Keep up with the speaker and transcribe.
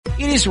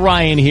It is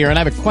Ryan here, and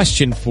I have a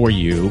question for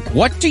you.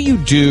 What do you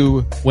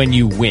do when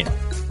you win?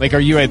 Like, are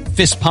you a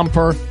fist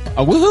pumper,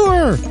 a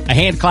woohooer, a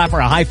hand clapper,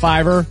 a high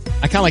fiver?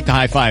 I kind of like the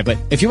high five, but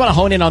if you want to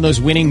hone in on those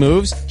winning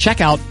moves,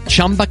 check out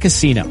Chumba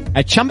Casino.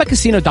 At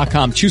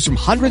ChumbaCasino.com, choose from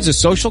hundreds of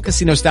social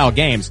casino-style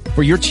games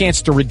for your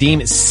chance to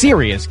redeem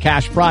serious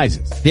cash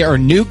prizes. There are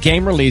new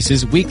game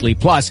releases weekly,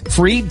 plus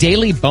free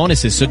daily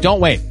bonuses. So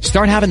don't wait.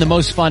 Start having the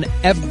most fun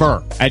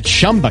ever at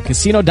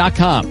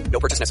ChumbaCasino.com.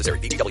 No purchase necessary.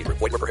 VGW. Void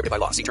where prohibited by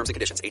law. See terms and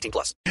conditions.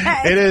 18+.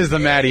 It is the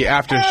Maddie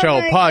After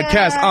Show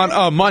podcast on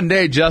a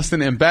Monday.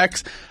 Justin and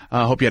Bex.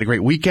 Hope you had a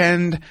great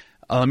weekend.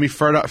 Let me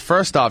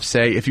first off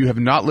say, if you have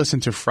not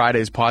listened to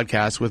Friday's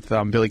podcast with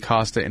Billy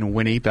Costa and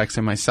Winnie, Bex,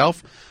 and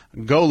myself,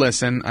 go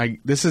listen.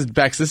 This is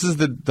Bex. This is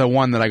the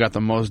one that I got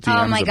the most DMs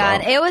about. Oh my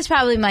God. It was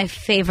probably my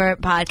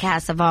favorite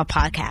podcast of all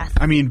podcasts.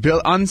 I mean,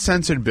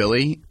 Uncensored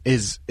Billy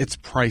it's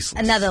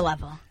priceless. Another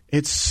level.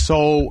 It's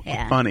so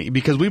funny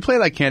because we play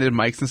like candid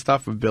mics and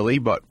stuff with Billy,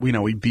 but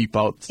we beep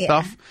out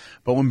stuff.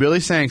 But when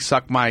Billy's saying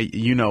 "suck my,"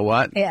 you know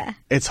what? Yeah,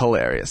 it's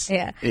hilarious.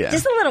 Yeah.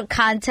 Just a little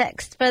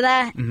context for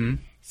that. Mm-hmm.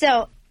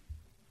 So,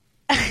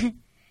 I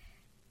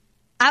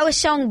was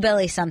showing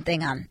Billy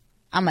something on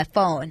my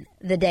phone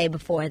the day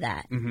before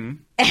that,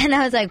 and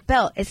I was like,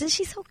 "Bill, isn't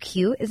she so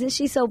cute? Isn't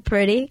she so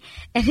pretty?"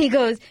 And he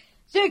goes,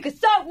 "She could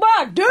suck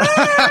my dick."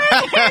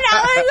 And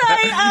I was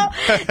like, oh.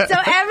 So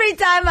every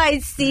time I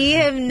see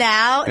him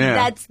now,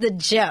 that's the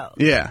joke.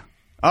 Yeah.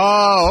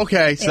 Oh,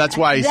 okay. So that's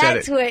why he said it.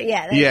 That's where,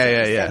 Yeah.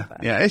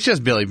 It's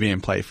just Billy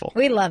being playful.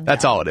 We love that.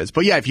 That's all it is.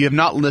 But yeah, if you have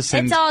not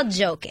listened, it's all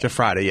joking. To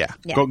Friday,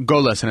 go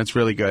listen. It's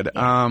really good.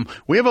 Yeah.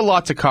 We have a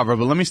lot to cover,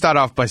 but let me start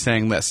off by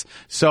saying this.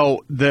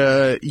 So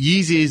the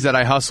Yeezys that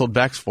I hustled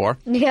Bex for,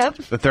 the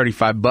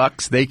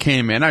 $35, they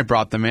came in. I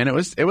brought them in. It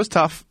was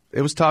tough.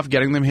 It was tough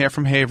getting them here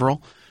from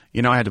Haverhill.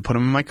 I had to put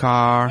them in my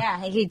car.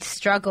 Yeah, he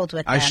struggled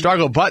with them. I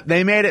struggled, but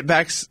they made it,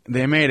 Bex.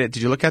 They made it.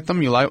 Did you look at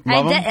them? You love them?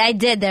 I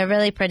did. They're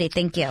really pretty.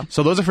 Thank you.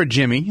 So those are for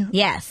Jimmy.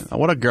 Yes.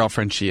 What a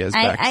girlfriend she is,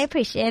 Bex. I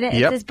appreciate it.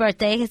 Yep. It's his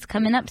birthday. It's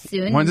coming up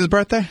soon. When's his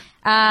birthday?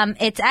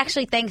 It's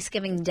actually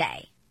Thanksgiving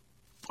Day.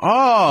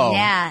 Oh.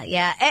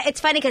 Yeah. It's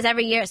funny because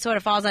every year it sort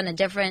of falls on a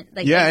different...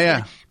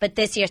 Yeah. But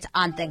this year it's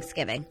on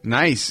Thanksgiving.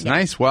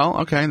 Nice.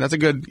 Well, okay. That's a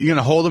good... You're going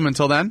to hold him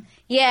until then?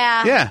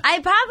 Yeah. I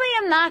probably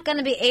am not going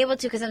to be able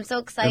to because I'm so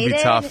excited. It'll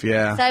be tough,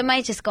 yeah. So I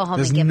might just go home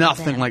There's and give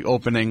nothing like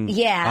opening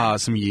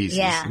some Yeezys.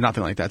 Yeah.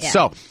 Nothing like that. Yeah.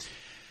 So,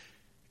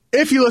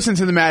 if you listen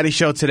to the Maddie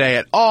Show today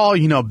at all,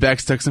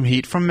 Bex took some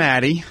heat from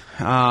Maddie.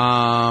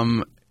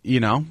 Whatever.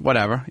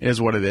 It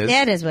is what it is.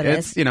 Yeah, it is what it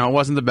is. It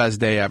wasn't the best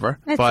day ever.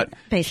 It's but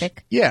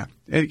basic. Yeah.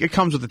 It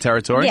comes with the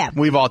territory. Yeah.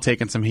 We've all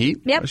taken some heat.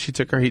 Yep. She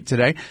took her heat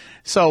today.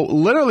 So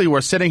literally we're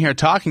sitting here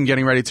talking,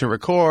 getting ready to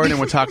record, and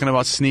we're talking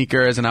about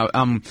sneakers. And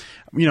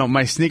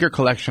my sneaker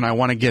collection, I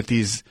want to get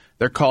these.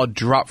 They're called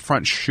drop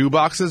front shoe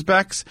boxes,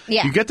 Bex.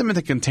 Yeah. You get them at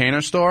the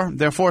Container Store.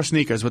 They're for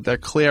sneakers, but they're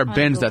clear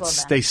bins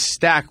they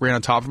stack right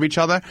on top of each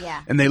other.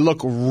 Yeah. And they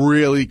look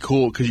really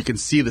cool because you can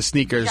see the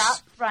sneakers. Drop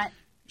front.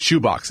 Shoe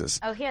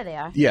boxes. Oh, here they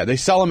are. Yeah, they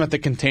sell them at the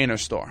Container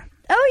Store.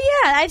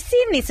 Oh, yeah. I've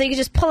seen these, so you can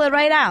just pull it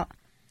right out.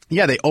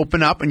 Yeah, they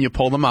open up and you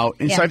pull them out.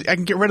 And so I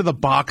can get rid of the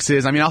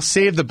boxes. I mean, I'll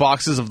save the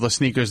boxes of the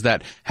sneakers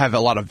that have a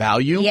lot of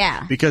value.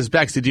 Yeah. Because,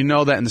 Bex, did you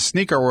know that in the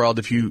sneaker world,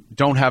 if you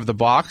don't have the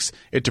box,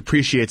 it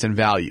depreciates in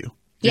value?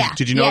 Yeah.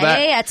 Did you know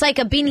that? Yeah. It's like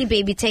a Beanie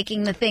Baby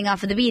taking the thing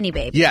off of the Beanie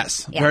Baby.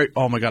 Yes. Yeah.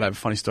 Oh, my God, I have a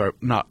funny story.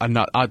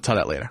 I'll tell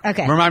that later.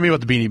 Okay. Remind me about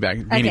the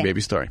Beanie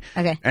Baby story.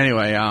 Okay.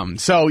 Anyway,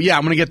 so, yeah,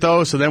 I'm going to get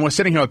those. So then we're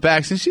sitting here with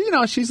Bex, and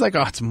she's like,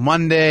 oh, it's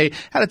Monday.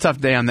 Had a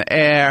tough day on the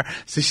air.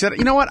 So she said,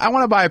 you know what? I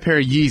want to buy a pair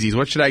of Yeezys.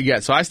 What should I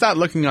get? So I start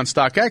looking on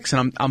StockX,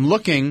 and I'm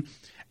looking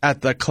at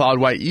the Cloud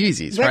White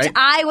Yeezys, right? Which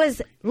I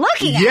was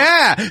looking at.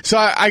 Yeah. So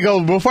I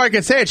go, before I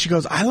can say it, she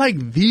goes, I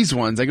like these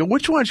ones. I go,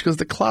 which one? She goes,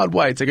 the Cloud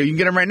Whites. I go, you can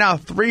get them right now,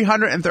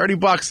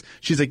 $330.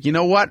 She's like, you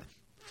know what?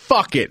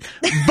 Fuck it.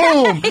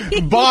 Boom.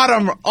 Bought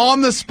them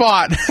on the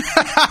spot.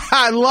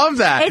 I love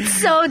that. It's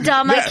so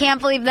dumb. I can't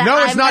believe that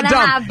I'm going to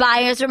have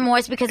buyer's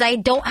remorse because I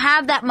don't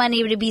have that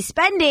money to be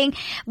spending,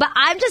 but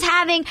I'm just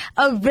having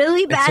a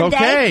really bad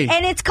day.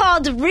 And it's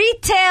called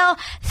retail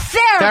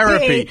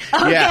therapy.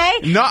 Okay?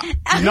 Yeah.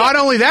 Not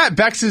only that,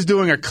 Bex is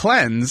doing a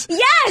cleanse.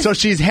 Yes. So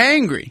she's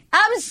hangry.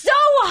 I'm so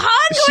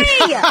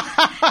hungry.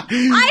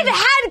 I've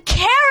had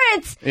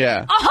carrots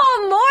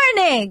all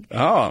morning.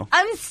 Oh.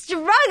 I'm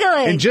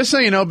struggling. And just so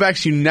you know,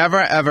 Bex, you never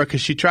ever,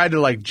 because she tried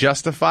to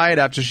justify it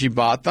after she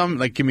bought them,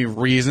 give me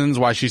reasons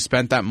why she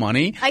spent that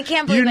money. I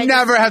can't believe you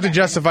never have to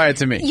justify it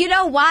to me. You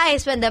know why I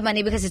spent that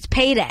money? Because it's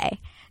payday.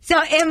 So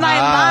in my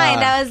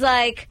mind, I was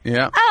like,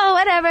 oh,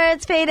 whatever,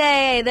 it's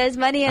payday. There's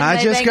money in my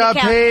bank account. I just got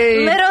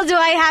paid. Little do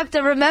I have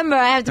to remember,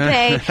 I have to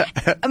pay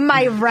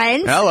my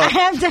rent. I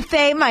have to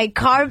pay my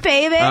car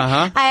payment.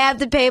 I have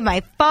to pay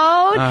my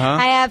phone.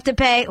 I have to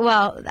pay,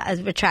 I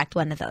retract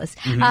one of those.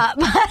 But I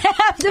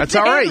have to That's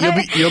all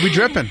right. You'll be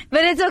dripping.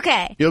 But it's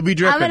okay. You'll be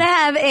dripping. I'm going to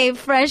have a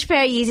fresh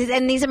pair of Yeezys,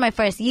 and these are my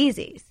first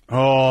Yeezys.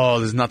 Oh,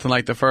 there's nothing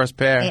like the first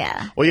pair.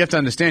 Yeah. Well, you have to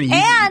understand.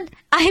 And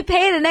I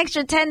paid an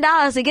extra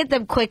 $10 to get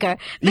them quicker.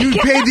 You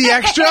paid the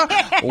extra?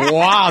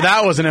 Wow,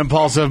 that was an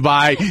impulsive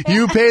buy.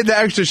 You paid the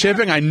extra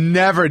shipping? I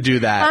never do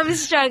that. I'm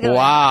struggling.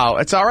 Wow.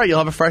 It's all right. You'll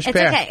have a fresh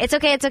pair. It's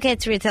okay.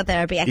 It's retail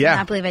therapy. I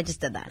cannot believe I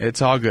just did that.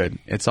 It's all good.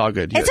 It's all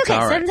good. It's okay.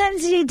 All right.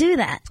 Sometimes you do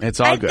that. It's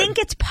all good. I think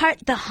it's part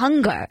the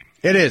hunger.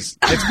 It is.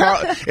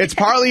 It's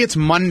partly it's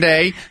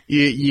Monday.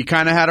 You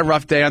kind of had a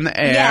rough day on the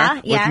air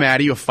with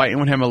Maddie. You're fighting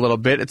with him a little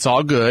bit. It's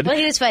all good. Well,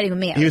 he was fighting with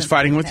me. He was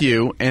fighting with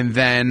you. And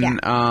then,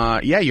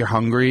 you're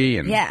hungry.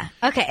 And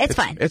okay, it's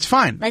fine. It's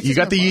fine. You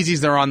got the Yeezys.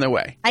 They're on their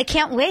way. I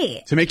can't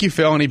wait. To make you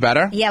feel any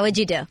better? Yeah, what'd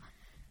you do?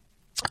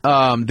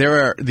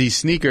 There are these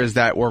sneakers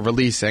that were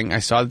releasing. I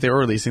saw that they were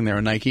releasing. They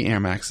were Nike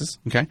Air Maxes.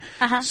 Okay.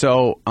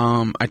 So,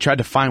 I tried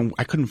to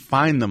I couldn't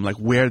find them, like,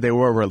 where they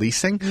were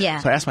releasing. Yeah.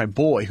 So I asked my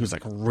boy, who's,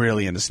 like,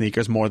 really into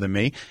sneakers more than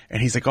me.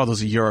 And he's like, oh,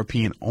 those are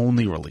European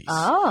only release.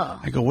 Oh.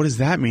 I go, what does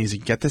that mean? He's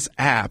like, get this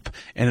app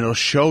and it'll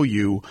show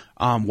you,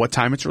 what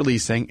time it's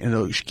releasing and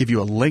it'll give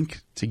you a link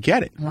to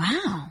get it.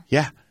 Wow.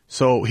 Yeah.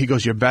 So he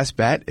goes, your best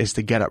bet is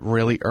to get up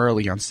really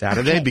early on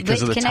Saturday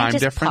because of the time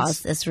difference. Can I just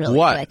pause this really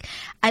quick?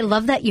 I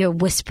love that you're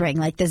whispering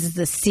like this is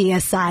the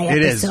CSI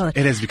episode.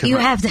 It is because you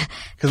have to.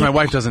 Because my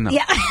wife doesn't know.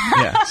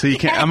 Yeah. So you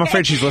can't. I'm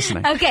afraid she's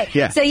listening. Okay.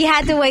 Yeah. So you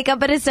had to wake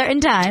up at a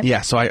certain time.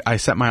 Yeah. So I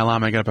set my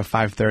alarm. I got up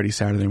at 5:30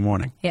 Saturday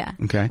morning. Yeah.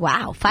 Okay.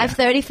 Wow.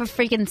 5:30 for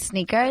freaking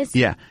sneakers.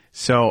 Yeah.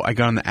 So I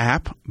got on the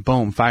app.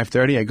 Boom.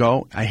 5:30. I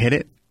go. I hit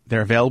it. They're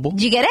available.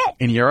 Did you get it?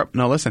 In Europe?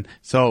 No, listen.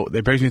 So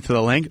they brings me to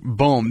the link.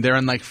 Boom. They're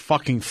in like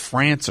fucking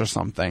France or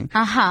something.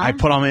 I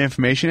put all my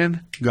information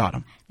in. Got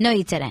them. No,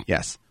 you didn't.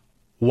 Yes.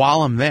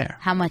 While I'm there.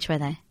 How much were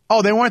they?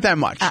 Oh, they weren't that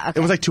much. Okay. It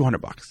was like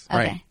 $200,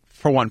 right? Okay.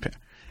 For one pair.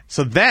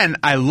 So then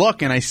I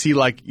look and I see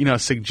like,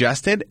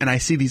 suggested, and I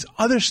see these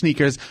other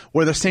sneakers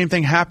where the same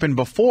thing happened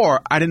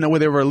before. I didn't know where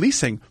they were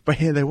releasing, but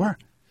here they were.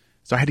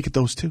 So I had to get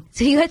those too.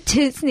 So you got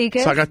 2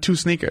 sneakers? So I got 2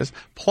 sneakers.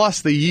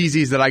 Plus the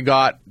Yeezys that I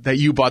got, that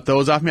you bought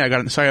those off me.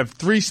 So I have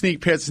 3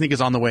 pairs of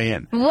sneakers on the way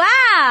in.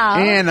 Wow.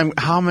 And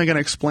how am I going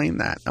to explain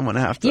that? I'm going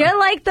to have to. You're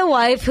like the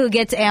wife who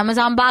gets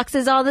Amazon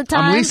boxes all the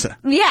time. I'm Lisa.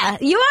 Yeah,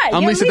 you are.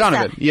 I'm Lisa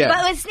Donovan. Yeah.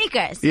 But with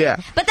sneakers.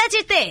 Yeah. But that's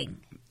your thing.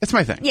 It's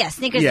my thing. Yeah,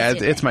 sneakers Yeah,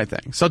 is it's my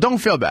thing. So don't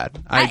feel bad.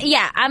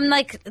 I'm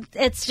like,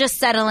 it's just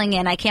settling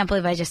in. I can't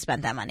believe I just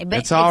spent that money. But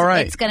it's all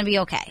right. It's going to be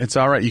okay. It's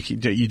all right.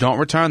 You don't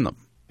return them.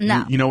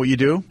 No. You know what you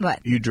do?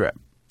 What? You drip.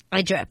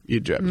 I drip.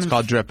 You drip. It's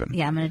called dripping.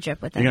 Yeah, I'm going to drip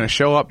with them. You're going to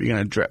show up. You're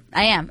going to drip.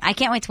 I am. I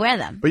can't wait to wear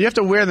them. But you have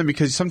to wear them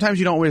because sometimes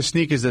you don't wear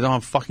sneakers that don't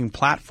have fucking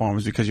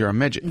platforms because you're a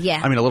midget.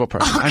 Yeah. I mean, a little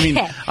person. Okay. I mean,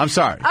 I'm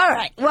sorry. All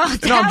right. Well,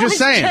 no, I'm just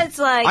saying.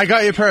 Like, I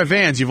got you a pair of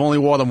Vans. You've only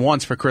wore them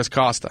once for Chris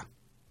Costa.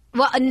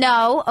 Well,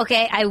 no.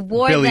 Okay. I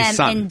wore Billy's them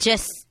son. and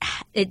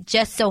it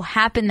just so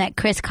happened that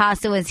Chris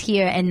Costa was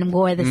here and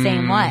wore the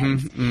same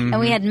ones. And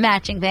we had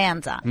matching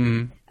Vans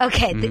on.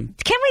 Okay. Can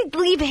we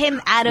leave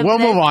him out of We'll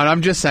this? move on.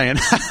 I'm just saying.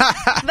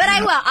 But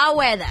I will. I'll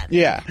wear them.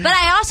 Yeah. But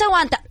I also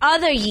want the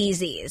other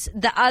Yeezys.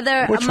 The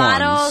other Which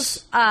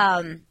models.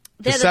 ones?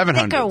 They're the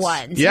 700s. thicker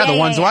ones. Yeah, the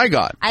ones I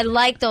got. I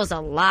like those a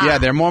lot. Yeah,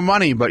 they're more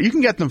money, but you can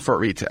get them for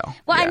retail.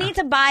 Well, Yeah. I need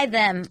to buy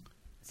them.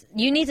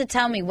 You need to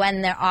tell me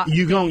when they're off.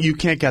 You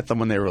can't get them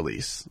when they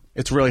release.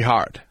 It's really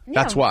hard.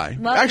 That's why.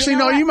 Well, Actually,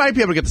 no, you might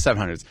be able to get the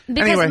 700s.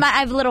 Because anyway. I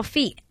have little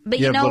feet. But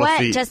You you have know little what,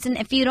 feet. Justin?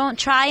 If you don't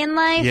try in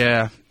life.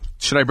 Yeah.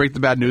 Should I break the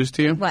bad news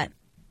to you? What?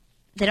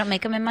 They don't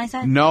make them in my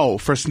size? No,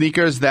 for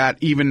sneakers that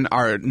even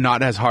are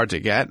not as hard to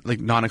get, like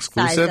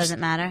non-exclusives. Size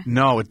doesn't matter?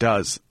 No, it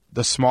does.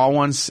 The small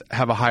ones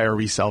have a higher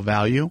resale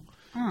value,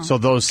 so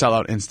those sell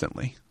out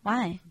instantly.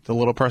 Why? The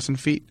little person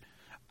feet.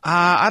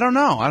 I don't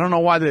know. I don't know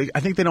why. I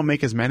think they don't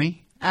make as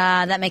many.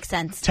 That makes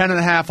sense.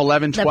 10.5,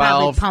 11, They're 12.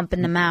 probably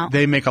pumping them out.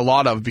 They make a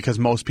lot of because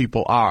most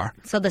people are.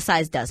 So the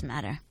size does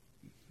matter.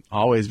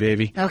 Always,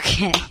 baby.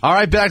 Okay. All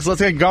right, Bex, let's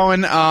get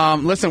going.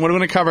 Listen, what are we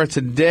going to cover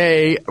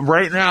today?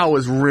 Right now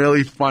was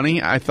really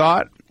funny, I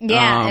thought.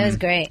 Yeah, it was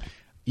great.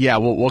 Yeah,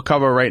 we'll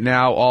cover right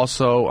now.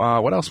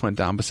 Also, what else went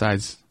down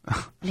besides...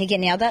 You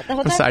getting yelled at the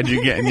whole time? Besides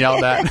you getting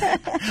yelled at.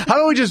 How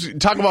about we just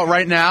talk about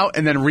right now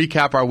and then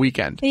recap our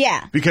weekend?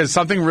 Yeah. Because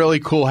something really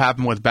cool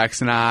happened with Bex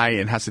and I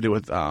and has to do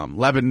with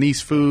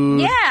Lebanese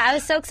food. Yeah, I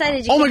was so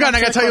excited. Oh my God, and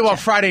I got to tell you about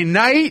Friday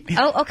night.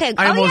 Oh, okay.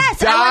 I almost yes,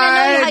 died. I want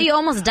to know how you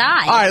almost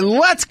died. All right,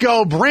 let's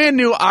go. Brand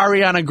new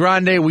Ariana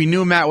Grande. We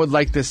knew Matt would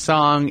like this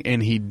song,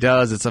 and he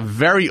does. It's a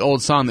very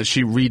old song that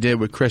she redid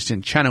with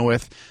Christian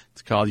Chenoweth.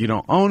 It's called You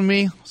Don't Own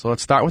Me. So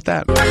let's start with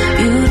that.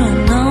 You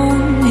don't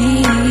own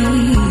me.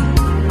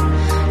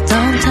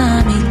 Don't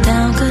tie me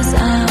down 'cause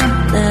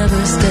I'll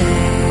never stay.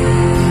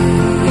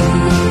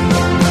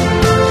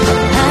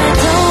 I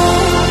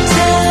don't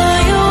tell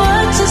you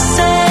what to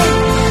say.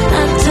 I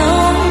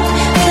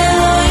don't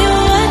tell you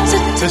what to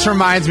do. This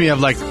reminds me of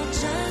like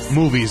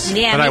movies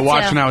Yeah, that I me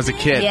watched too. when I was a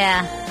kid.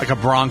 Yeah. Like a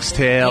Bronx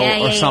Tale Yeah,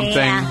 or yeah, something.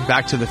 yeah.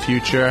 Back to the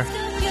Future.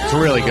 It's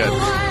really good.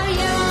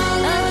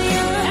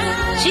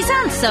 She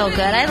sounds so good.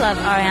 I love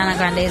Ariana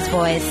Grande's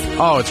voice.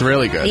 Oh, it's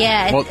really good.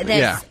 Yeah. Well,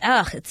 yeah.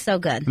 Oh, it's so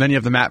good. And then you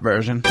have the Matt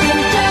version.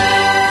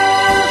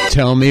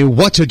 tell me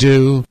what to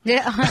do.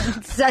 Yeah,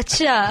 such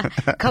a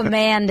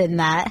command in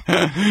that.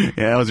 Yeah,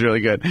 that was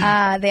really good.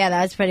 Yeah,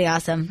 that was pretty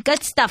awesome.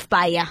 Good stuff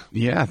by you.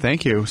 Yeah,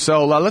 thank you.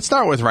 So let's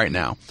start with right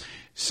now.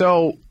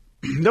 So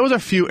there was a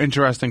few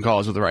interesting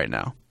calls with right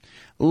now.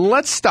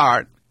 Let's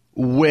start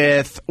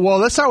with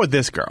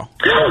this girl.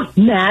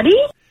 Maddie?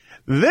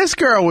 This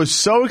girl was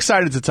so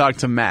excited to talk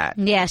to Matt.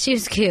 Yeah, she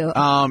was cute.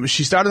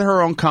 She started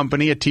her own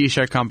company, a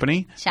T-shirt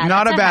company.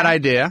 Not a bad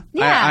idea.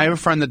 Yeah. I have a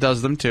friend that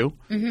does them too.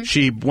 Mm-hmm.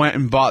 She went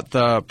and bought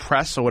the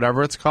press or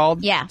whatever it's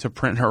called to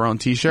print her own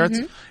T-shirts.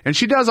 Mm-hmm. And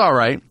she does all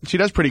right. She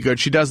does pretty good.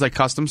 She does like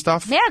custom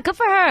stuff. Yeah, good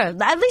for her.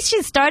 At least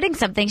she's starting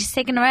something. She's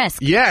taking a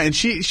risk. Yeah, and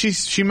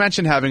she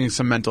mentioned having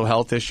some mental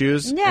health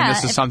issues. Yeah. And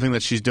this is something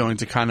that she's doing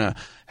to kind of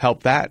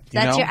help that.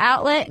 That's your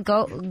outlet.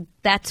 Go.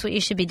 That's what you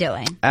should be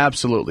doing.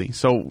 Absolutely.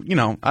 So,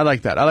 I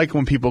like that. I like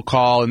when people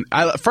call. And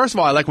first of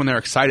all, I like when they're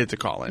excited to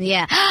call in.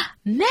 Yeah.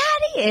 Maddie.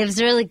 It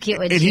was really cute.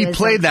 When and he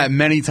played that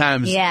many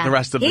times the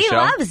rest of the show. He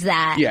loves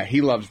that. Yeah,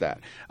 he loves that.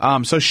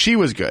 So she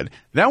was good.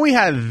 Then we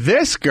had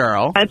this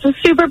girl. It's a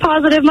super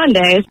positive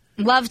Monday.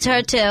 Loved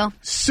her too.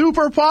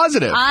 Super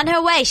positive. On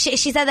her way. She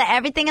said that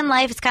everything in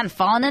life is kind of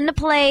falling into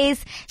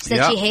place. She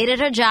said she hated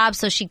her job,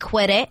 so she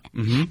quit it.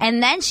 Mm-hmm.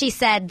 And then she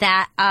said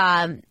that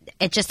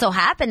it just so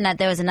happened that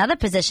there was another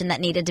position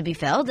that needed to be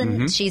filled,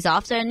 and she's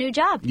off to a new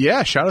job.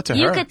 Yeah, shout out to her.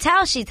 You could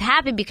tell she's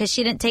happy because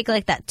she didn't take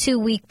like that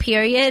 2-week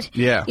period.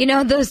 Yeah.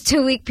 Those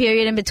 2-week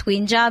period in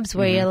between jobs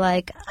where you're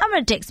like, I'm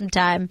going to take some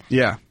time.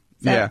 Yeah.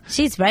 So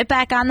she's right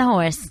back on the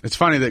horse. It's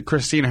funny that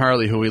Christine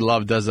Hurley, who we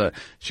love, does a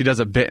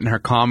bit in her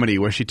comedy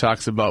where she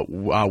talks about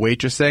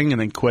waitressing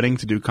and then quitting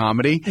to do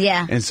comedy.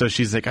 Yeah. And so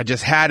she's like, I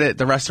just had it.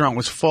 The restaurant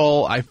was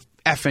full. I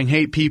effing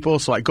hate people.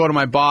 So I go to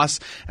my boss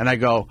and I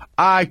go,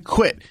 I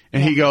quit.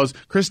 And he goes,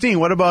 Christine,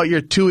 what about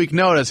your 2-week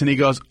notice? And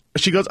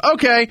she goes,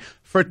 okay.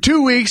 For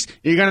 2 weeks,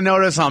 you're going to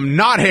notice I'm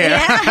not here.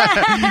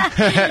 Yeah.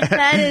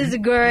 That is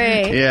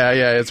great.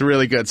 Yeah, it's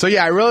really good. So,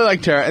 yeah, I really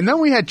liked her. And then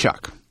we had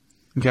Chuck.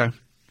 Okay.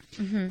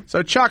 Mm-hmm.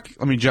 So, Chuck,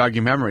 let me jog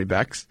your memory,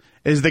 Bex,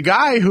 is the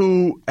guy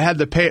who had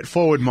the pay it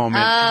forward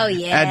moment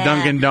at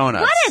Dunkin'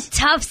 Donuts. What a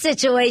tough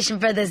situation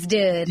for this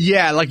dude.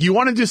 Yeah, like you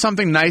want to do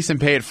something nice and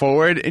pay it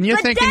forward, and you're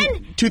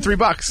thinking $2-3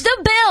 bucks.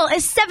 The bill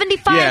is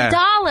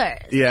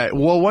 $75. Yeah.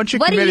 Well, once you're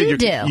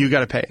committed, you got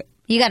to pay it.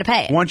 You got to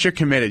pay it. Once you're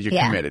committed, you're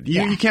committed.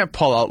 You can't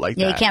pull out like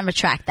that. Yeah, you can't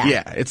retract that.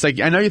 Yeah, it's like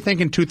I know you're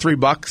thinking $2-3,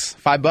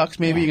 $5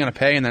 maybe you're gonna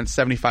pay, and then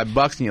 $75,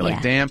 and you're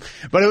like, damn.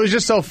 But it was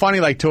just so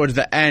funny. Like towards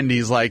the end,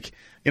 he's like,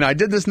 I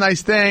did this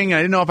nice thing. I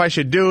didn't know if I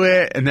should do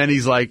it, and then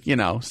he's like,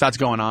 starts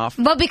going off.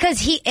 But because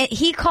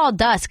he called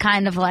us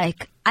kind of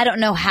like, I don't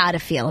know how to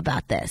feel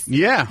about this.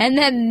 Yeah. And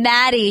then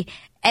Maddie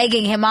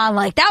egging him on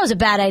like, that was a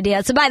bad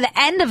idea. So by the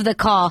end of the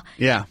call,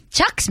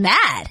 Chuck's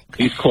mad.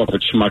 These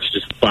corporate schmucks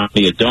just bought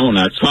me a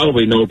donut.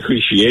 Probably no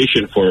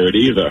appreciation for it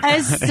either.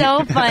 That's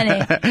so funny.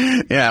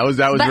 Yeah, that was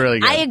really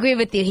good. I agree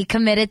with you. He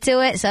committed to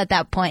it, so at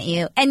that point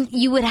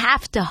you would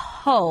have to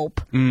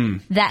hope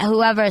that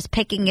whoever is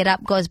picking it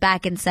up goes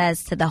back and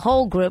says to the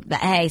whole group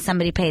that, hey,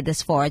 somebody paid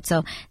this forward.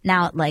 So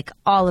now, like,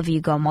 all of you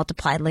go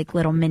multiply like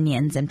little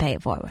minions and pay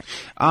it forward.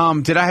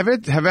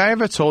 Have I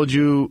ever told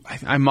you?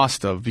 I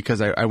must have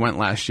because I went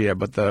last year.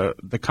 But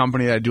the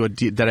company that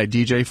I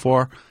DJ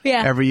for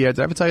every year. Did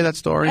I ever tell you that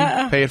story?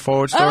 Pay it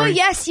forward story. Oh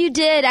yes, you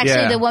did.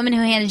 Actually, the woman who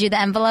handed you the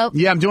envelope.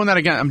 Yeah, I'm doing that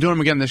again. I'm doing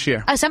them again this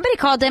year. Oh, somebody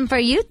called in for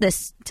you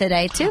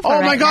today too.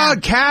 Oh my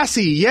God,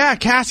 Cassie! Yeah,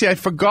 Cassie, I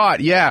forgot.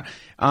 Yeah.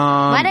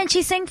 Why didn't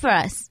she sing for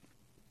us?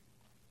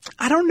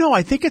 I don't know.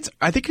 I think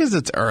because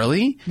it's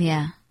early.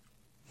 Yeah.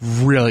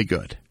 Really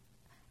good.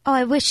 Oh,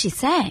 I wish she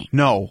sang.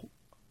 No.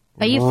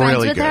 Are you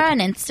friends with her on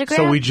Instagram?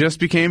 So we just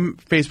became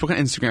Facebook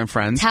and Instagram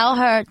friends. Tell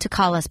her to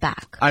call us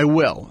back. I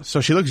will.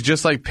 So she looks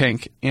just like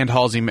Pink and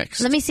Halsey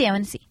mixed. Let me see. I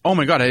want to see. Oh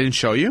my God, I didn't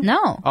show you? No.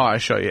 Oh, I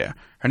show you.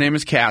 Her name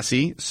is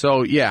Cassie.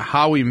 So yeah,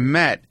 how we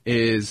met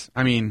is,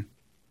 oh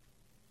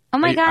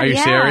my God, are you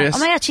serious? Oh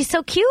my God, she's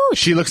so cute.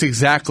 She looks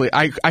exactly,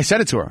 I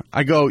said it to her.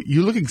 I go,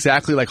 you look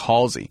exactly like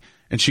Halsey.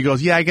 And she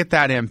goes, yeah, I get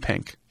that and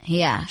Pink.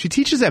 Yeah. She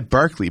teaches at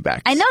Berkeley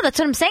back. I know, that's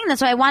what I'm saying.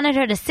 That's why I wanted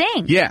her to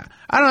sing. Yeah.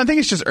 I don't know. I think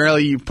it's just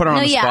early. You put her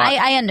on the spot.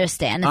 I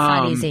understand. It's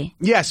not easy.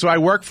 Yeah, so I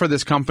work for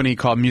this company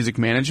called Music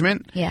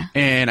Management. Yeah.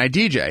 And I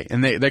DJ.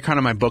 And they're kind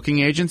of my booking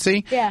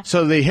agency. Yeah.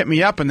 So they hit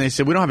me up and they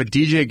said, we don't have a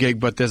DJ gig,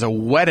 but there's a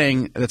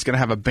wedding that's going to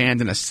have a band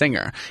and a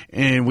singer.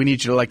 And we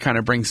need you to like kind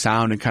of bring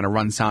sound and kind of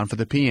run sound for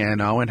the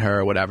piano and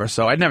her or whatever.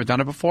 So I'd never done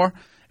it before.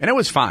 And it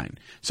was fine.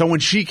 So when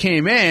she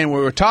came in, we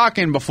were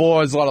talking before.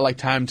 There's a lot of like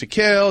time to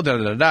kill. She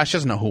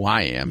doesn't know who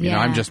I am. You know,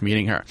 I'm just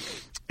meeting her.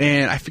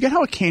 And I forget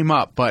how it came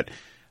up, but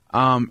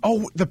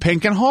the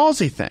Pink and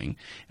Halsey thing.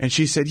 And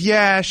she said,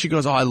 yeah. She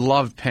goes, oh, I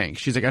love Pink.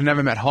 She's like, I've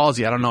never met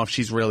Halsey. I don't know if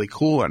she's really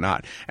cool or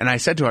not. And I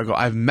said to her,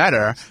 I've met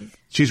her.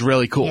 She's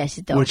really cool. Yeah,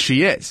 she's dope. Which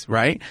she is,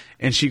 right?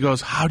 And she goes,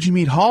 how'd you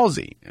meet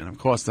Halsey? And of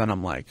course, then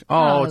I'm like,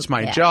 it's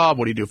my job.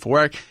 What do you do for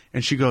work?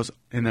 And she goes,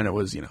 and then it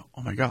was,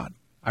 oh my God.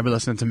 I've been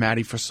listening to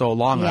Maddie for so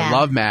long. Yeah. I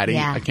love Maddie.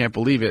 Yeah. I can't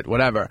believe it.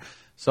 Whatever.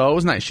 So it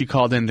was nice. She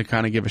called in to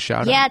kind of give a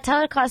shout out. Yeah,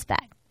 tell her to call us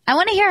back. I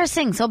want to hear her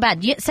sing so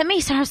bad. Send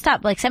me her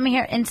stuff. Like, send me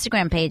her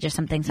Instagram page or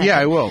something. So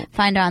I will.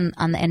 Find her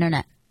on the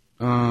internet.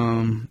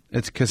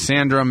 It's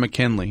Cassandra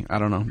McKinley. I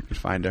don't know. You can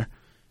find her.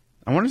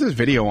 I wonder if there's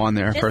video on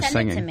there of her send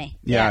singing. It to me.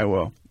 Yeah, I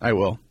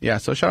will. Yeah,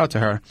 so shout out to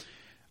her.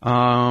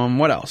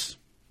 What else?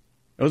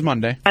 It was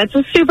Monday. It's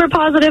a super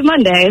positive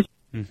Monday.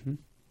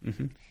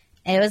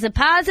 It was a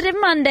positive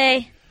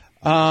Monday.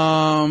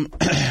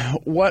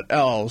 What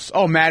else?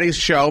 Oh, Maddie's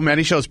show.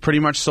 Maddie's show is pretty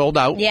much sold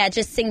out. Yeah,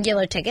 just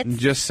singular tickets.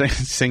 Just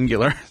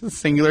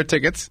singular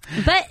tickets.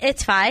 But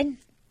it's fine.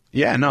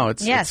 Yeah, no,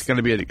 it's going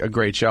to be a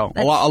great show.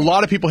 A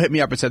lot of people hit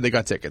me up and said they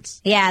got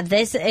tickets. Yeah,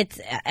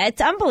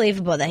 it's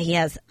unbelievable that he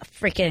has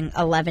freaking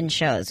 11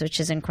 shows, which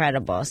is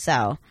incredible.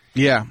 So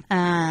yeah,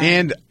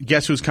 and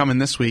guess who's coming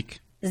this week?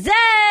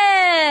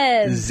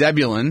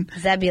 Zebulon.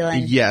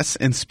 Yes,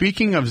 and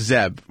speaking of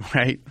Zeb,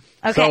 right?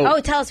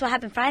 Okay. Tell us what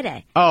happened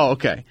Friday. Oh,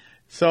 okay.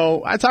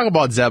 So I talk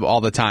about Zeb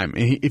all the time.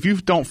 If you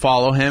don't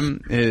follow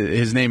him,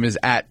 his name is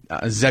at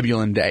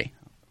Zebulon Day,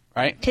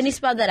 right? Can you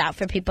spell that out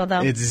for people,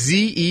 though? It's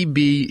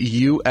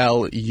Zebulun.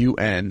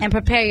 And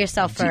prepare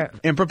yourself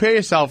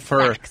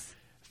for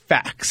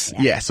facts.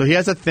 Yeah. So he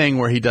has a thing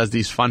where he does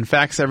these fun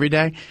facts every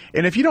day.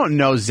 And if you don't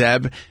know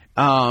Zeb,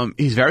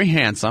 he's very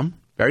handsome,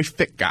 very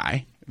fit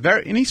guy.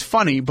 And he's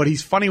funny, but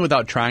he's funny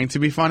without trying to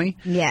be funny.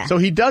 Yeah. So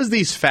he does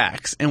these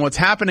facts, and what's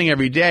happening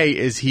every day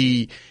is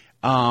he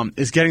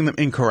is getting them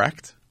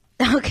incorrect.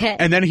 Okay.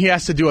 And then he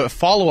has to do a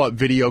follow-up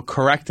video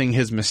correcting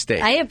his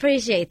mistake. I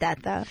appreciate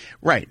that, though.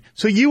 Right.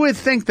 So you would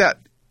think that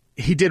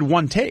he did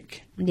one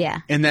take. Yeah.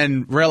 And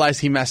then realize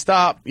he messed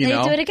up, you know.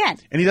 Then you do it again.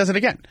 And he does it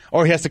again.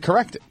 Or he has to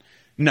correct it.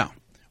 No.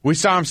 We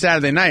saw him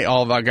Saturday night.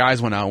 All of our guys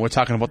went out. We're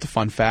talking about the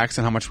fun facts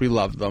and how much we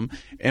loved them.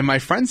 And my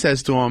friend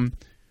says to him,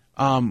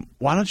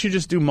 why don't you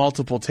just do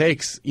multiple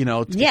takes,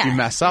 if you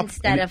mess up?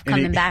 Instead of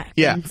coming back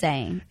and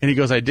saying. And he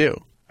goes, I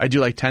do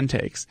like 10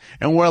 takes.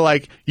 And we're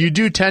like, you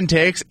do 10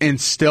 takes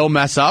and still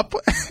mess up?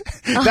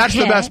 That's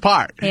the best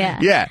part. Yeah.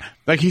 Yeah.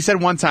 Like he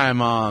said one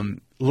time,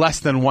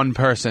 less than one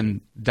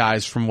person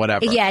dies from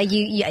whatever. Yeah,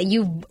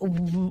 you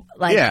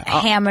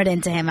hammered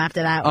into him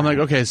after that I'm one. like,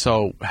 okay,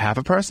 so half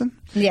a person?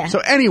 Yeah. So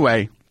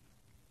anyway,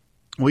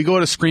 we go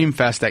to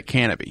Screamfest at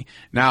Canopy.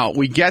 Now,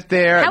 we get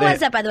there. How was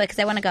that, by the way, because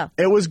I want to go?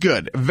 It was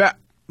good.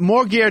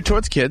 More geared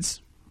towards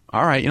kids.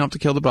 All right, you don't have to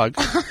kill the bug.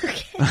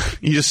 Okay.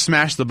 You just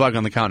smashed the bug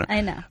on the counter.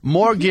 I know.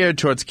 More geared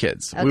towards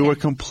kids. Okay. We were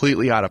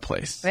completely out of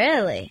place.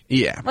 Really?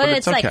 Yeah. Well, but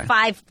it's okay. like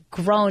 5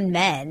 grown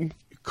men.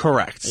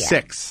 Correct. Yeah.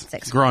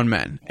 Six grown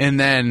men. And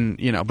then,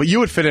 but you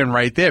would fit in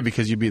right there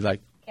because you'd be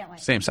like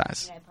same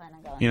size. Yeah, I plan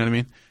on going. You know what I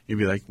mean? You'd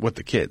be like with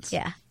the kids.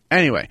 Yeah.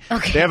 Anyway,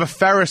 They have a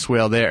Ferris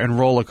wheel there and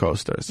roller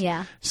coasters.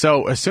 Yeah.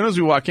 So as soon as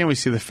we walk in, we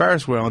see the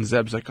Ferris wheel, and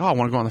Zeb's like, oh, I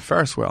want to go on the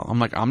Ferris wheel. I'm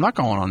like, I'm not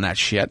going on that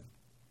shit.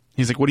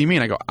 He's like, what do you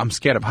mean? I go, I'm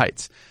scared of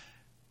heights.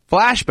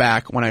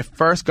 Flashback, when I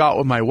first got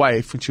with my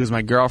wife, when she was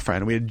my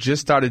girlfriend, we had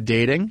just started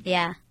dating.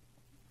 Yeah.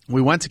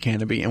 We went to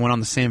Canopy and went on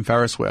the same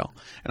Ferris wheel.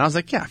 And I was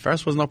like, yeah,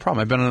 Ferris wheel's no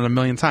problem. I've been on it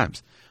 1,000,000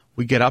 times.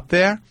 We get up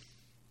there.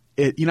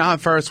 You know how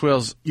Ferris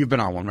wheels, you've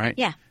been on one, right?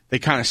 Yeah. They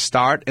kind of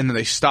start, and then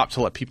they stop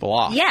to let people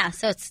off. Yeah,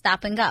 so it's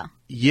stop and go.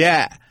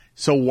 Yeah.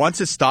 So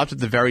once it stopped at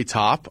the very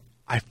top,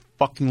 I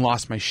fucking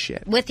lost my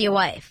shit. With your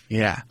wife.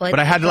 Yeah. But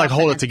I had to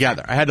hold it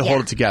together.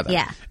 Hold it together.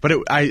 Yeah. But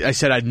I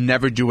said I'd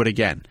never do it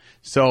again.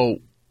 So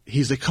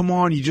he's like, come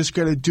on, you just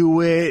got to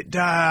do it.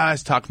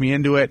 He's talked me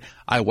into it.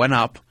 I went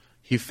up.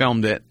 He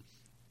filmed it.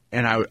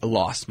 And I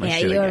lost my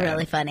shit. Yeah, you were again.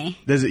 really funny.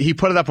 He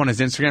put it up on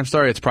his Instagram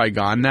story. It's probably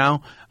gone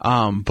now.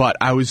 But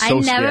I was so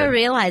scared. I never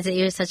realized that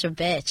you were such a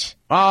bitch.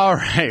 All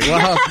right.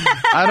 Well,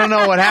 I don't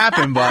know what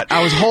happened, but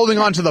I was holding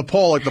on to the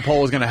pole like the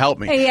pole was going to help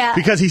me. Yeah.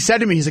 Because he said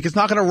to me, he's like, it's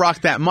not going to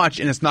rock that much,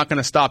 and it's not going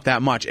to stop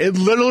that much. It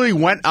literally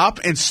went up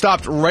and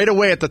stopped right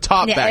away at the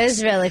top. Yeah, it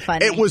was really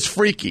funny. It was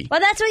freaky. Well,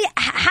 that's what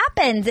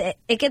happens.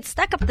 It gets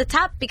stuck up at the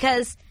top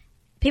because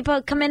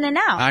people come in and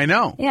out. I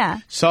know. Yeah.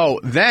 So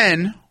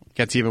then,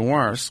 gets even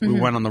worse. We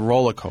went on the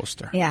roller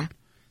coaster. Yeah.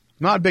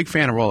 Not a big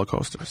fan of roller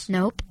coasters.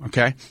 Nope.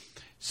 Okay.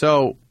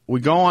 So we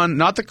go on,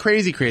 not the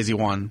crazy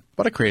one,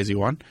 but a crazy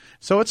one.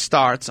 So it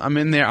starts. I'm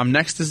in there. I'm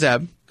next to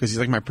Zeb because he's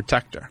like my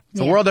protector.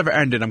 If the world ever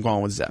ended, I'm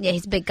going with Zeb. Yeah,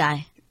 he's a big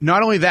guy.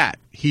 Not only that,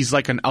 he's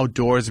like an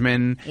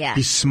outdoorsman. Yeah.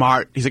 He's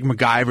smart. He's like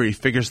MacGyver. He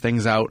figures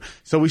things out.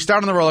 So we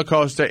start on the roller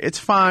coaster. It's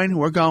fine.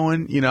 We're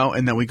going,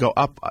 and then we go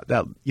up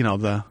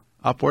the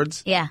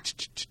upwards. Yeah.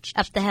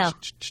 Up the hill.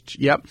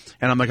 Yep.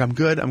 And I'm like, I'm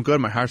good.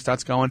 My heart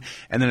starts going.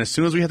 And then as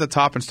soon as we hit the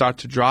top and start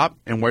to drop,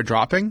 and we're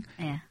dropping,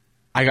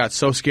 I got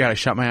so scared I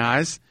shut my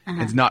eyes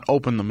and did not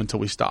open them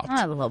until we stopped.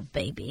 Oh, little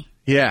baby.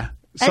 Yeah.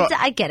 So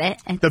I get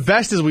it. The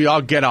best is we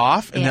all get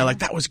off, and they're like,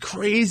 that was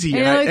crazy.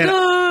 And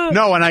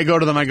I go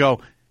to them, I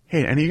go,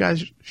 hey, any of you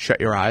guys shut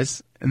your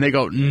eyes? And they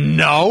go,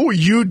 no,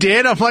 you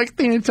did? I'm like,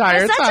 the entire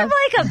You're time.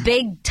 such a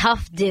big,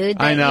 tough dude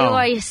that I know.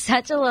 You're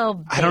such a little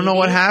baby. I don't know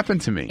what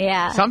happened to me.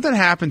 Yeah. Something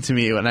happened to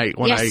me when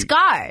You're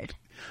scarred.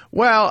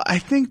 Well, I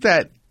think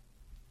that,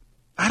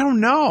 I don't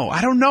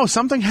know.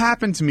 Something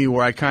happened to me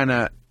where I kind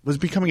of was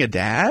becoming a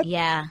dad.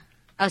 Yeah.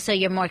 Oh, so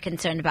you're more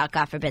concerned about,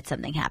 God forbid,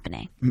 something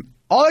happening.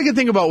 all I could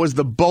think about was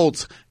the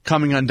bolts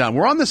coming undone.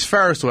 We're on this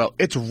Ferris wheel.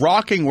 It's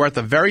rocking. We're at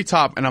the very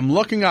top, and I'm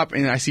looking up,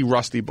 and I see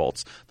rusty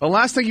bolts. The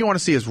last thing you want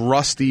to see is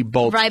rusty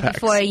bolts. Right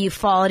before you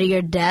fall to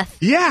your death.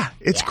 Yeah,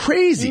 it's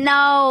crazy.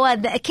 No,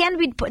 it can't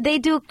be. They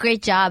do a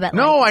great job at.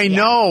 No, I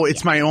know.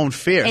 It's my own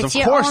fears. It's of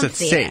your course, own it's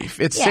fear. safe.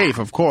 It's safe,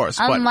 of course.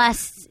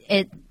 Unless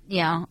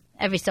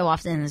every so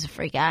often there's a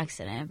freak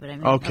accident. But I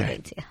mean, okay. No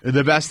big deal.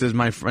 The best is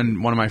my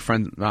friend. One of my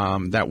friends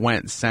that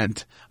went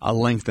sent a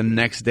link the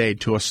next day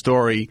to a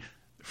story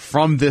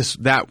from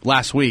that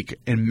last week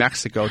in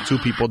Mexico. 2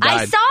 people died.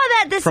 I saw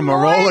that this from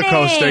morning. a roller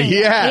coaster.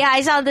 Yeah,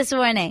 I saw it this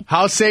morning.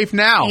 How safe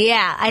now?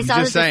 Yeah, I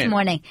saw it this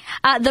morning.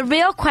 The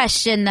real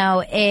question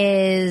though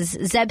is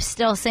Zeb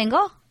still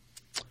single?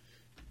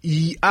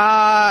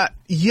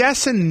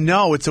 Yes and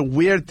no. It's a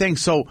weird thing.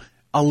 So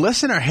a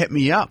listener hit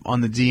me up on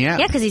the DM.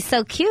 Yeah, because he's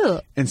so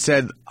cute. And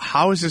said,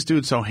 how is this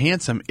dude so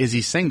handsome? Is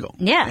he single?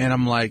 Yeah. And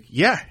I'm like,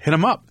 yeah, hit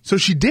him up. So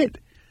she did.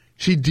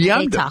 She DM'd Are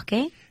they him.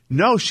 talking?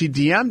 No, she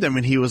DM'd him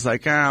and he was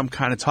like, I'm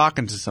kind of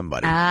talking to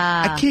somebody.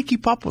 I can't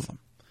keep up with him.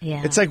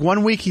 Yeah. It's like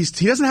 1 week he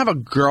doesn't have a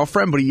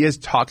girlfriend, but he is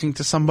talking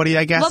to somebody,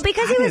 I guess. Well,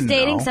 because he was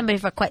dating know. somebody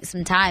for quite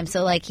some time,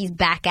 so like he's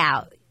back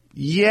out.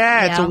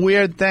 Yeah, it's know? a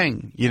weird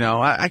thing.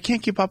 I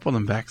can't keep up with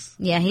him, Bex.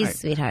 Yeah, he's a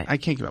sweetheart. I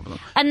can't keep up with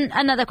him. And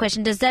another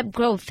question, does Zeb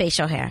grow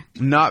facial hair?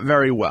 Not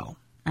very well.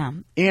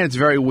 And it's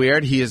very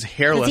weird. He is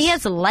hairless. Because he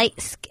has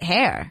light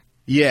hair.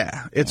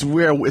 Yeah, it's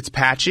weird. It's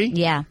patchy.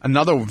 Yeah.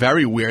 Another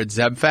very weird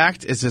Zeb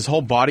fact is his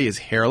whole body is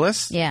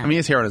hairless. Yeah. I mean, he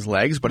has hair on his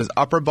legs, but his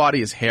upper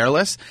body is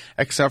hairless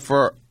except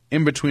for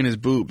in between his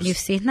boobs. You've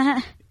seen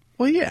that?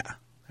 Well, yeah.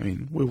 I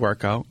mean, we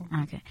work out.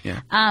 Okay.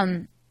 Yeah.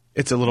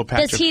 It's a little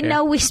patch Does he of hair.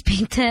 know we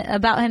speak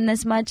about him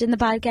this much in the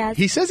podcast?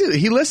 He says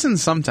he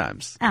listens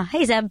sometimes. Oh,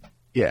 hey, Zeb.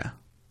 Yeah.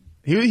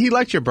 He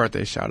liked your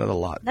birthday shout out a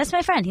lot. That's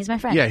my friend. He's my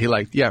friend.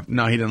 Yeah,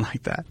 no, he didn't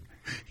like that.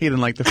 He didn't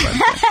like the friend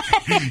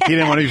zone. He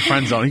didn't want to be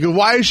friend zoned. He goes,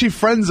 why is she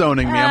friend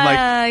zoning me? I'm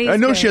like, I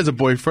know she has a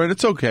boyfriend.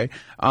 It's okay.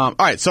 All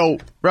right, so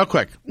real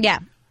quick. Yeah.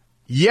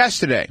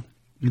 Yesterday,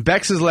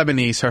 Bex is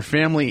Lebanese. Her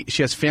family,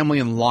 she has family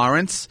in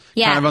Lawrence.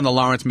 Yeah. Kind of on the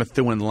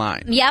Lawrence-Methuen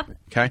line. Yep.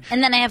 Okay.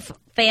 And then I have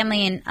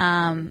family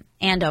in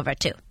Andover,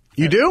 too.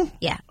 You do?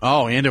 Yeah.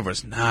 Oh,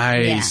 Andover's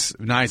nice.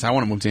 Yeah. Nice. I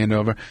want to move to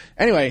Andover.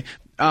 Anyway,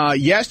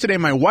 yesterday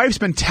my wife's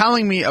been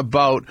telling me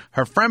about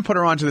her friend put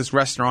her onto this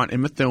restaurant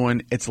in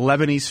Methuen. It's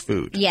Lebanese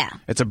food. Yeah.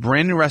 It's a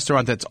brand new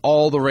restaurant that's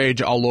all the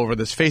rage all over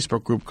this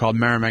Facebook group called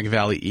Merrimack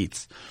Valley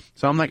Eats.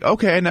 So I'm like,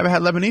 okay, I never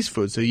had Lebanese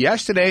food. So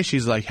yesterday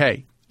she's like,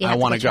 hey, I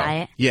want to go. Try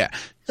it. Yeah.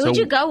 Who'd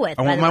you go with?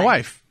 I went with my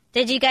wife.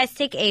 Did you guys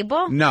take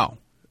Abel? No.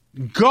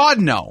 God,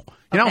 no.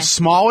 You know how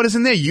small it is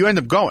in there? You end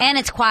up going. And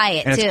it's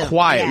quiet, and too. It's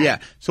quiet, yeah.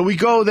 So we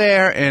go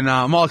there, and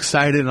I'm all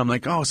excited. And I'm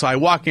like, oh. So I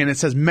walk in. It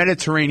says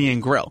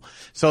Mediterranean Grill.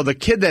 So the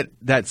kid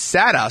that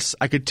sat us,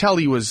 I could tell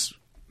he was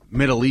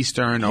Middle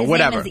Eastern or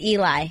whatever. His name is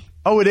Eli.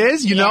 Oh, it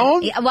is? You know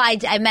him? Yeah. Well,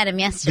 I met him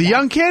yesterday. The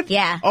young kid?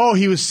 Yeah. Oh,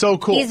 he was so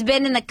cool. He's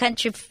been in the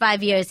country for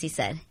 5 years, he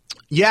said.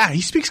 Yeah, he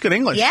speaks good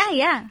English.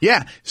 Yeah.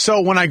 Yeah. So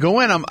when I go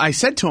in, I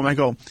said to him, I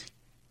go,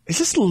 is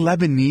this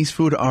Lebanese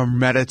food or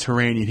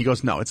Mediterranean? He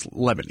goes, no, it's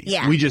Lebanese.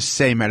 Yeah. We just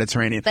say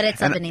Mediterranean. But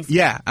it's Lebanese.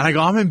 Yeah. And I go,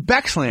 I'm in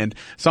Bexland.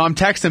 So I'm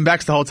texting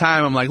Bex the whole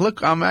time. I'm like,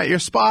 look, I'm at your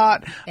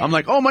spot. Yeah. I'm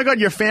like, oh my God,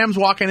 your fam's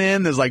walking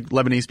in. There's like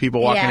Lebanese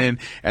people walking in.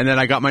 And then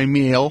I got my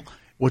meal,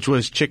 which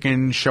was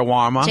chicken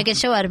shawarma. Chicken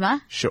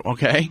shawarma.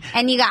 Okay.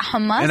 And you got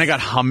hummus. And I got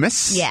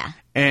hummus. Yeah.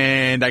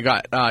 And I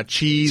got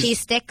cheese. Cheese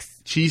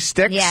sticks. Cheese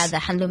sticks. Yeah, the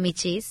halloumi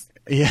cheese.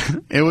 Yeah,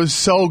 it was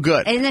so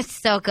good. Isn't it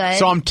so good?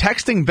 So I'm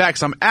texting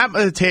Bex. I'm at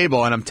the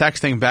table and I'm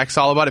texting Bex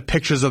all about it,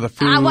 pictures of the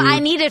food. Well, I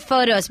needed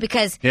photos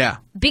because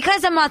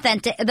I'm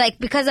authentic,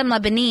 because I'm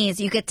Lebanese,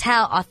 you could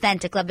tell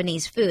authentic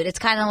Lebanese food. It's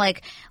kind of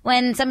like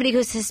when somebody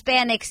who's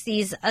Hispanic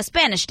sees a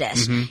Spanish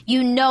dish. Mm-hmm.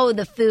 You know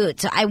the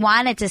food. So I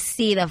wanted to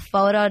see the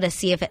photo to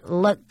see if it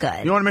looked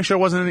good. You want to make sure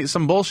it wasn't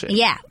some bullshit.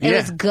 Yeah, it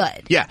was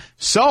good. Yeah.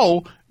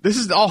 So this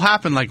is all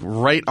happened like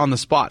right on the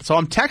spot. So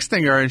I'm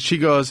texting her and she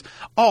goes,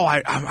 oh,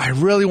 I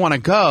really want to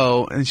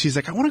go. And she's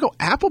like, I want to go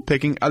apple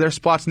picking. Are there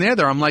spots near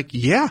there? I'm like,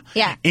 yeah.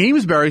 Yeah.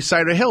 Amesbury,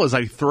 Cider Hill is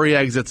like 3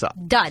 exits up.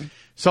 Done.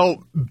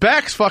 So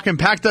Bex fucking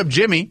packed up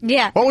Jimmy.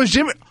 Yeah. What was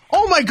Jimmy?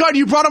 Oh my God,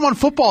 you brought him on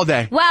football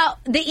day. Well,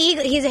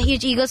 he's a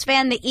huge Eagles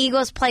fan. The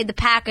Eagles played the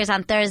Packers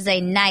on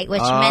Thursday night, which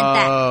meant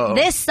that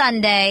this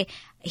Sunday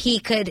he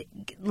could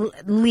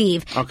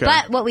leave. Okay.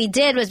 But what we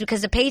did was,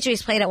 because the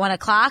Patriots played at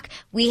 1:00,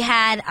 we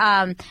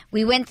had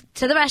we went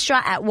to the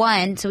restaurant at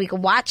 1 so we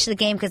could watch the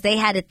game because they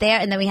had it there,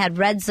 and then we had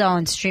Red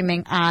Zone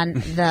streaming on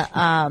the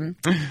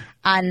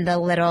on the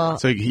little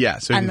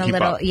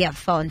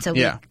phone. So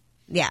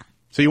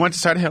So you went to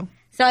Cider Hill.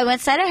 So I went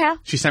to Cider Hill.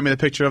 She sent me the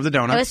picture of the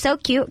donuts. It was so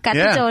cute. Got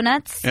the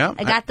donuts. Yeah.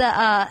 I got the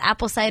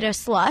apple cider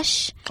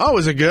slush. Oh,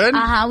 was it good?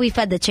 We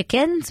fed the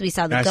chickens. We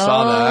saw the goats.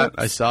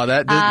 I saw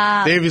that.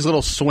 They have these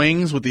little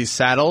swings with these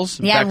saddles.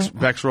 Yeah.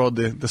 Bex rode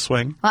the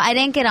swing. Well, I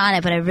didn't get on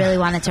it, but I really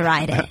wanted to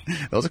ride it.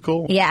 Those are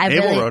cool. Yeah,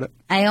 Abel rode it.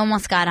 I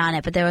almost got on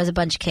it, but there was a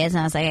bunch of kids,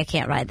 and I was like, I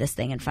can't ride this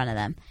thing in front of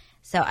them.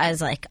 So I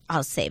was like,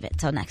 I'll save it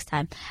till next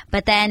time.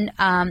 But then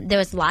there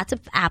was lots of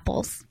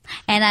apples.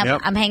 And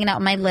I'm hanging out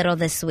with my little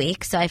this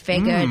week. So I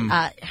figured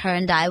her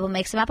and I will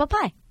make some apple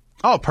pie.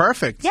 Oh,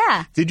 perfect.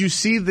 Yeah. Did you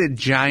see the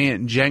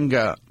giant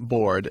Jenga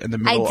board in the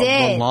middle of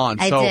the lawn?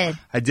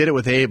 I did it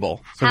with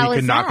Abel so he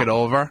could knock it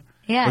over.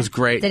 Yeah. It was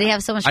great. Did he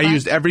have so much fun? I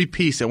used every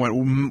piece. It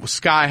went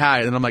sky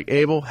high. And I'm like,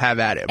 Abel, have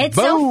at it. It's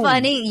so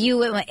funny. You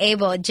went with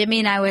Abel. Jimmy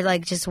and I were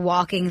like just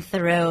walking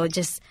through,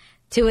 just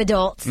two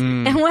adults.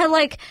 And we're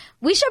like,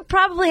 we should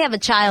probably have a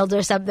child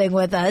or something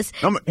with us.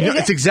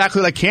 It's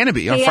exactly like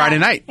Canopy on Friday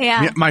night.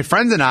 Yeah. My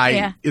friends and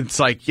I, it's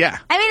like, I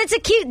mean, it's a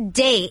cute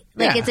date.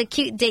 Like, it's a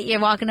cute date. You're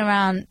walking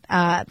around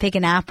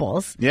picking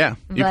apples. Yeah.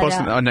 You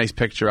posted a nice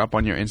picture up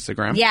on your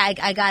Instagram. Yeah,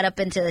 I got up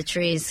into the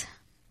trees.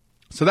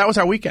 So that was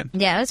our weekend.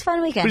 Yeah, it was a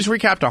fun weekend. We just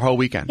recapped our whole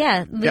weekend.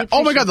 Yeah.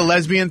 Oh, my God, the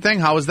lesbian thing.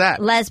 How was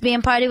that?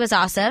 Lesbian party was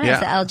awesome. Yeah.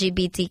 The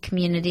LGBT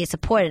community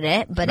supported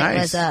it, but it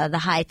was the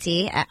high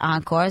tea at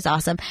Encore. It was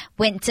awesome.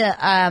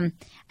 I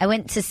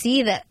went to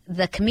see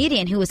the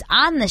comedian who was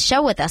on the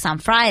show with us on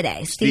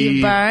Friday,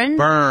 Steve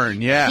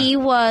Byrne. Yeah. He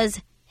was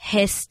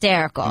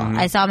hysterical.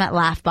 I saw him at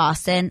Laugh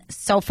Boston.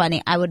 So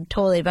funny. I would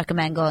totally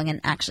recommend going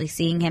and actually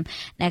seeing him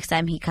next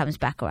time he comes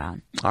back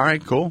around. All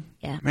right, cool.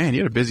 Yeah. Man,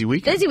 you had a busy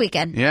weekend. Busy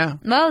weekend. Yeah.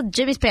 Well,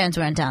 Jimmy's parents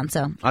were in town,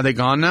 so. Are they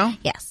gone now?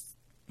 Yes.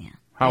 Yeah.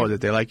 How was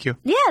it? They like you?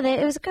 Yeah,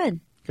 it was good.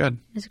 Good.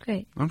 It was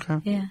great. Okay.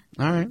 Yeah.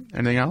 All right.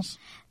 Anything else?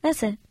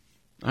 That's it.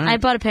 All right. I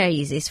bought a pair of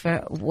Yeezys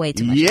for way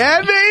too much Yeah,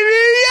 money. baby.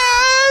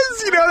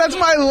 Yes. You know, that's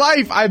my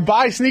life. I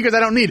buy sneakers I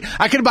don't need.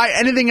 I could buy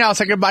anything else.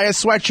 I could buy a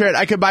sweatshirt.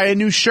 I could buy a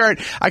new shirt.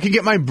 I could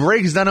get my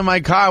brakes done in my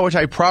car, which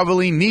I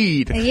probably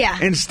need. Yeah.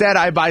 Instead,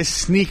 I buy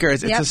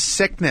sneakers. It's Yep. a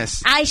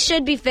sickness. I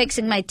should be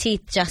fixing my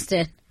teeth,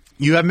 Justin.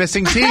 You have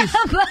missing teeth.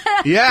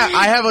 Yeah,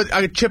 I have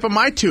a chip in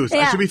my tooth.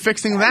 I should be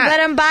fixing that. But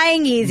I'm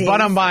buying Yeezys.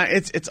 But I'm buying.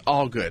 It's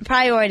all good.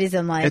 Priorities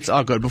in life. It's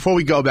all good. Before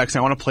we go, Bex,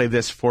 I want to play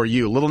this for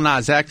you. Lil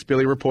Nas X,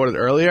 Billy reported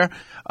earlier,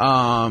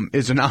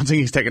 is announcing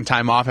he's taking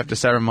time off after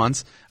 7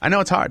 months. I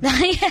know it's hard.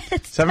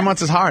 7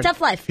 months is hard.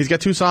 Tough life. He's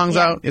got 2 songs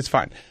out. It's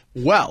fine.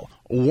 Well,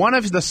 one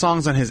of the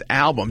songs on his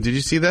album, did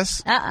you see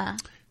this?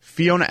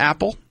 Fiona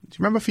Apple. Do you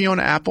remember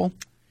Fiona Apple?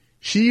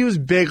 She was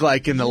big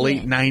like in the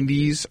late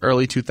 90s,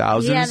 early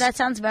 2000s. Yeah, that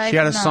sounds very She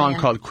had a familiar. song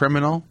called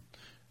Criminal.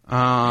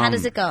 How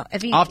does it go?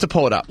 I'll have to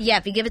pull it up. Yeah,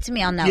 if you give it to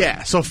me, I'll know.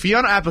 Yeah, so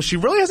Fiona Apple, she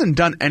really hasn't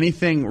done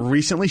anything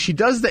recently. She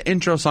does the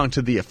intro song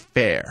to The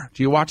Affair.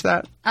 Do you watch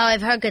that? Oh,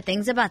 I've heard good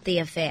things about The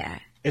Affair.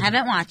 I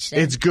haven't watched it.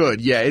 It's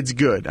good. Yeah, it's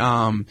good.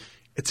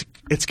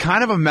 It's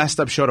kind of a messed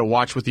up show to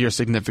watch with your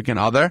significant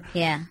other.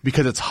 Yeah.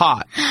 Because it's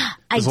hot. I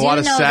There's do a lot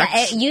of know sex.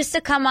 that. It used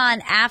to come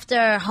on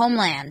after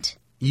Homeland.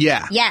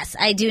 Yeah. Yes,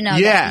 I do know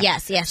Yeah.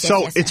 that. Yes.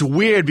 So it's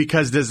weird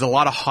because there's a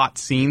lot of hot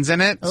scenes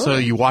in it. So Ooh.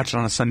 you watch it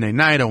on a Sunday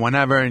night or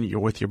whenever and you're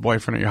with your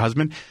boyfriend or your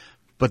husband.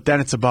 But then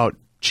it's about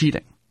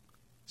cheating.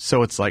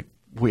 So it's like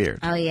weird.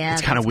 Oh, yeah,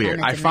 It's kind of that's weird.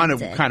 kinda I found it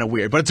demented. kind of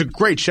weird. But it's a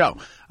great show.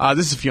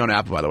 This is Fiona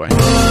Apple, by the way.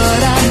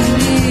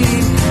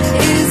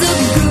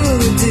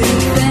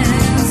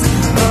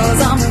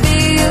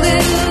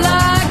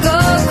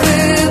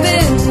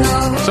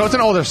 So it's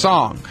an older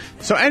song.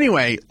 So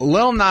anyway,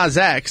 Lil Nas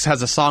X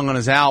has a song on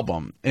his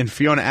album, and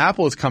Fiona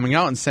Apple is coming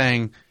out and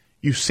saying,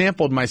 "You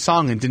sampled my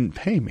song and didn't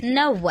pay me."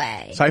 No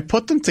way. So I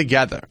put them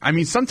together. I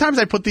mean, sometimes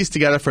I put these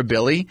together for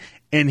Billy,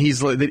 and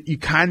he's like, you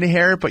kind of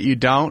hear it, but you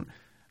don't.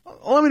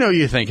 Let me know what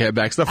you think here,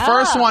 Bex. The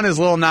first one is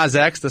Lil Nas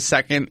X. The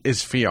second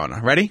is Fiona.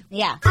 Ready?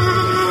 Yeah.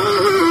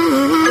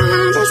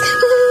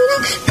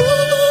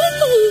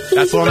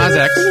 That's Lil Nas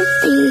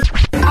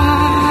X.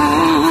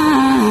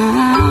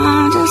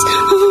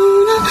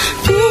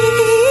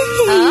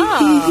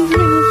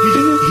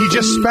 He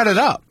just sped it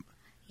up.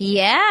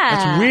 Yeah.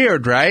 That's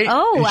weird, right?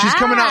 Oh, and she's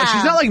coming out. wow.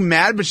 She's not like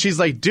mad, but she's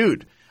like,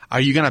 dude,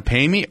 are you going to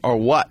pay me or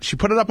what? She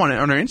put it up on her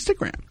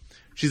Instagram.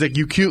 She's like,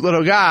 you cute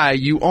little guy,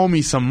 you owe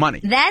me some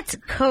money. That's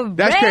crazy.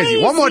 That's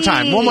crazy. One more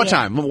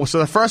time. So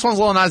the first one's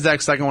Lil Nas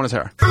X, second one is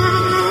her.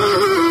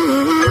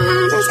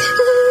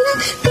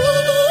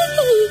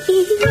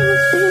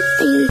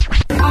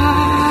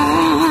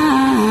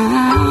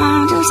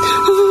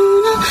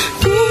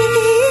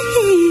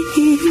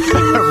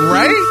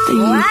 Right?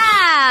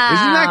 Wow.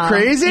 Isn't that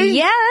crazy?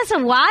 Yeah,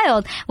 that's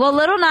wild. Well,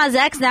 Little Nas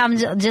X, now I'm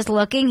just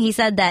looking, he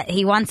said that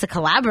he wants to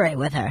collaborate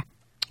with her.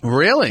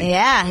 Really?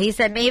 Yeah, he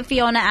said me and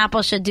Fiona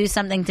Apple should do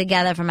something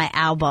together for my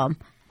album.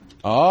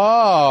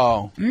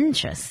 Oh.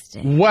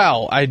 Interesting.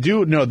 Well, I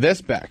do know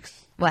this, Bex.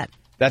 What?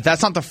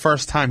 That's not the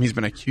first time he's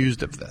been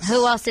accused of this.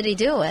 Who else did he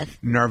do it with?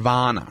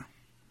 Nirvana.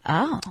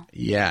 Oh.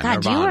 Yeah, God,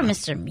 Nirvana. you are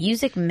Mr.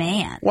 Music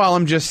Man. Well,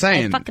 I'm just I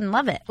saying. fucking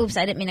love it. Oops,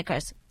 I didn't mean to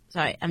curse.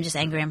 Sorry, I'm just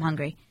angry. I'm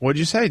hungry. What'd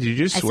you say? Did you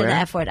just I said swear? the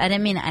F word. I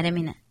didn't mean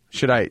it.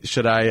 Should I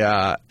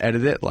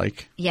edit it?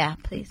 Like, Yeah,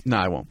 please. no,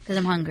 I won't. Because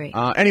I'm hungry.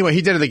 Anyway,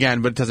 he did it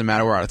again, but it doesn't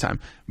matter. We're out of time.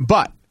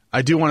 But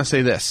I do want to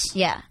say this.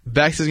 Yeah.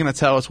 Bex is going to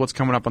tell us what's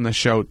coming up on the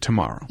show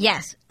tomorrow.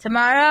 Yes.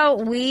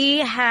 Tomorrow we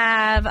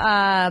have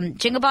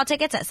Jingle Ball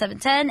tickets at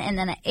 7:10 and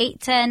then at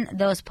 8:10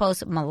 those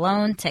Post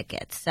Malone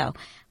tickets. So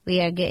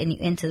we are getting you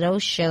into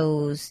those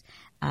shows.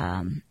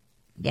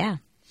 Yeah.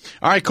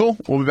 All right, cool.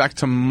 We'll be back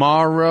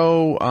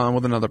tomorrow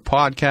with another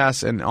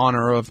podcast in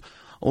honor of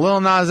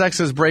Lil Nas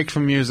X's break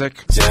from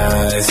music.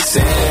 Just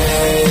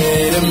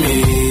say to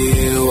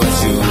me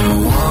what you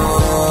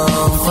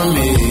want from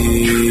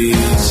me.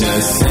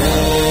 Just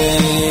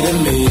say to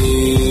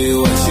me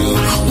what you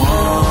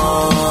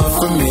want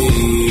from me.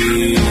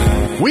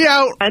 We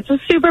out. It's a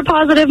super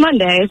positive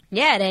Monday.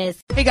 Yeah, it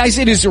is. Hey guys,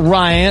 it is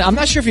Ryan. I'm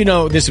not sure if you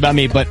know this about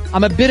me, but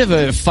I'm a bit of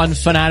a fun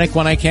fanatic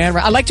when I can.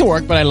 I like to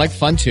work, but I like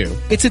fun too.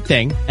 It's a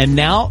thing. And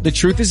now the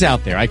truth is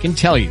out there. I can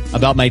tell you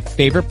about my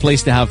favorite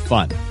place to have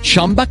fun.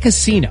 Chumba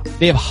Casino.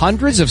 They have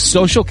hundreds of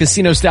social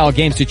casino style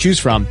games to choose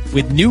from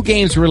with new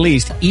games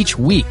released each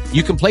week.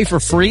 You can play for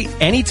free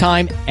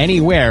anytime,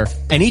 anywhere.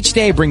 And each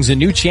day brings a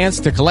new chance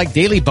to collect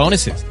daily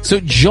bonuses. So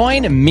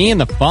join me in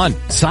the fun.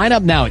 Sign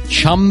up now at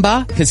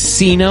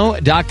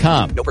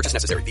ChumbaCasino.com. No purchase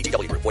necessary.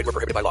 VGW Group. Void where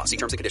prohibited by law. See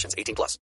terms and conditions. 18+.